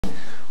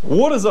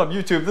What is up,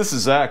 YouTube? This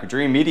is Zach with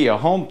Dreamedia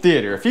Home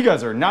Theater. If you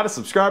guys are not a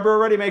subscriber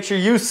already, make sure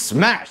you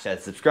smash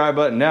that subscribe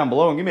button down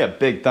below and give me a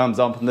big thumbs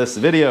up on this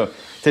video.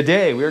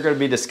 Today, we are going to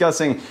be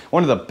discussing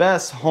one of the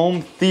best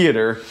home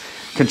theater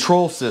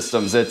control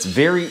systems that's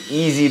very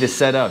easy to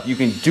set up. You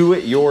can do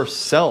it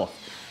yourself.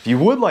 If you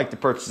would like to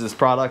purchase this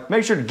product,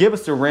 make sure to give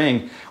us a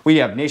ring. We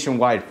have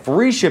nationwide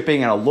free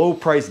shipping and a low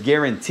price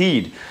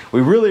guaranteed.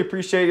 We really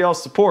appreciate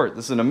y'all's support.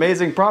 This is an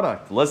amazing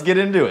product. Let's get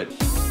into it.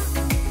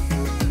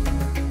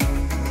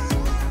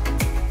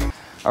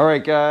 All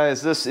right,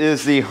 guys, this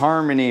is the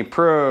Harmony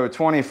Pro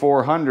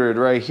 2400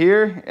 right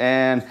here,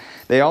 and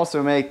they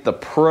also make the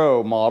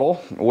Pro model,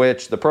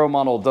 which the Pro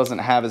model doesn't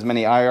have as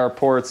many IR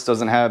ports,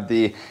 doesn't have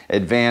the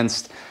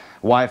advanced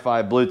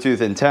Wi-Fi Bluetooth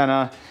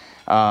antenna,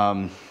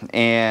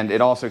 and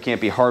it also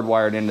can't be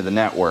hardwired into the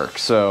network.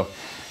 So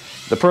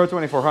the Pro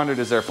 2400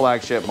 is their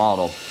flagship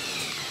model.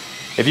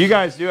 If you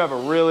guys do have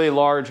a really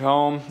large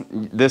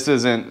home, this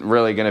isn't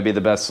really going to be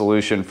the best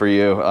solution for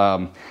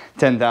you.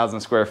 10,000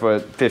 square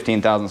foot,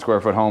 15,000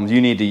 square foot homes,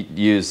 you need to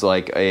use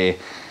like a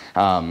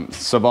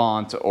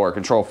Savant or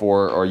Control4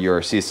 or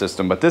URC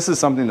system. But this is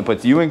something that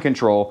puts you in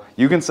control.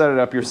 You can set it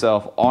up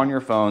yourself on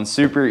your phone,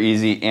 super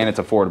easy, and it's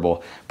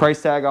affordable.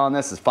 Price tag on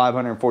this is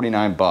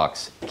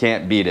 $549.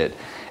 Can't beat it.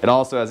 It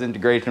also has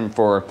integration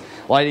for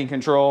lighting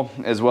control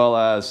as well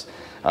as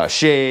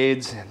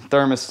shades,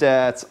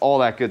 thermostats, all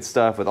that good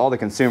stuff with all the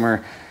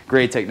consumer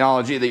grade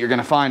technology that you're going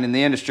to find in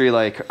the industry,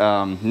 like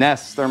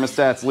Nest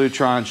thermostats,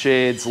 Lutron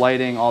shades,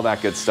 lighting, all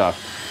that good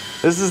stuff.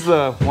 This is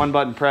the one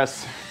button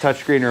press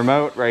touchscreen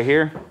remote right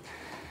here.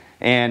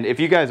 And if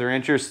you guys are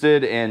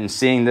interested in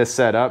seeing this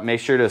set up, make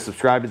sure to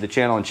subscribe to the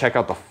channel and check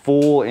out the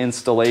full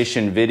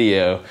installation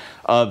video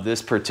of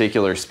this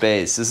particular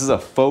space. This is a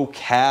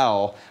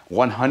Focal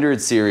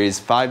 100 series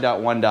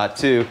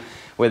 5.1.2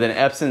 with an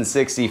Epson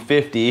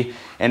 6050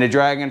 and a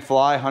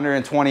Dragonfly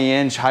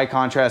 120-inch high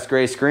contrast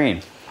gray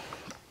screen.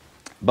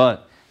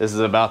 But this is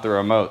about the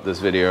remote, this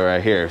video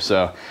right here.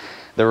 So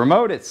the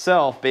remote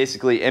itself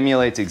basically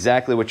emulates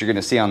exactly what you're going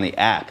to see on the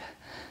app.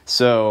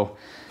 So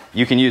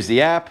you can use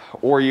the app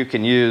or you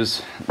can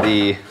use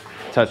the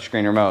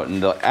touchscreen remote.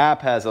 And the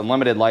app has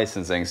unlimited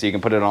licensing, so you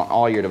can put it on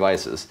all your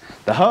devices.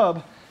 The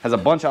hub has a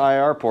bunch of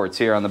IR ports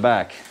here on the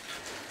back,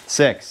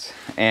 6.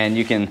 And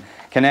you can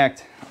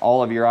connect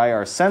all of your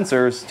IR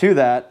sensors to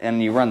that,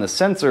 and you run the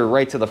sensor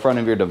right to the front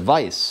of your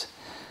device.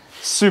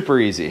 Super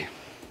easy.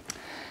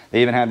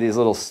 They even have these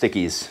little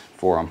stickies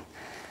for them.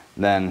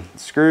 Then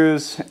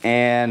screws,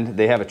 and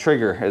they have a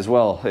trigger as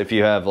well if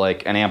you have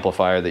like an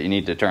amplifier that you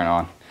need to turn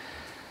on.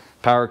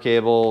 Power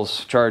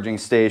cables, charging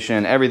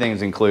station,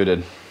 everything's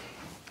included.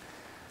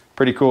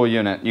 Pretty cool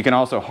unit. You can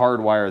also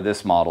hardwire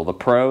this model. The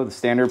Pro, the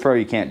standard Pro,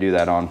 you can't do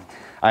that on.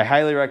 I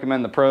highly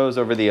recommend the Pros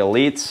over the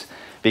Elites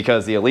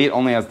because the Elite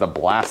only has the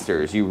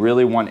blasters. You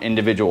really want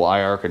individual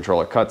IR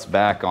control. It cuts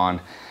back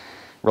on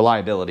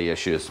reliability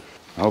issues.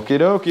 Okie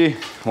dokie.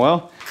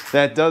 Well,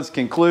 that does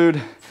conclude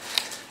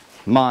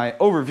my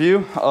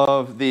overview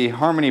of the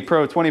Harmony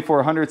Pro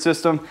 2400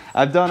 system.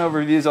 I've done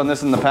overviews on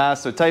this in the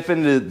past, so type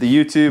into the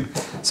YouTube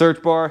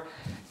search bar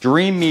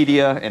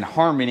Dreamedia and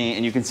Harmony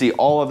and you can see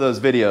all of those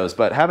videos,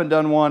 but haven't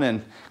done one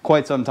in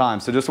quite some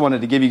time, so just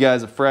wanted to give you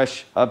guys a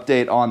fresh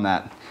update on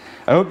that.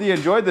 I hope that you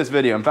enjoyed this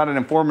video and found it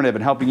informative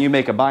in helping you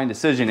make a buying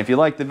decision. If you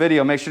liked the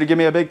video, make sure to give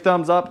me a big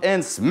thumbs up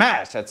and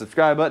smash that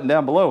subscribe button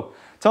down below.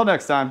 Till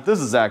next time, this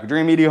is Zach with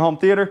Dreamedia Home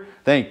Theater.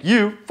 Thank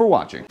you for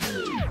watching.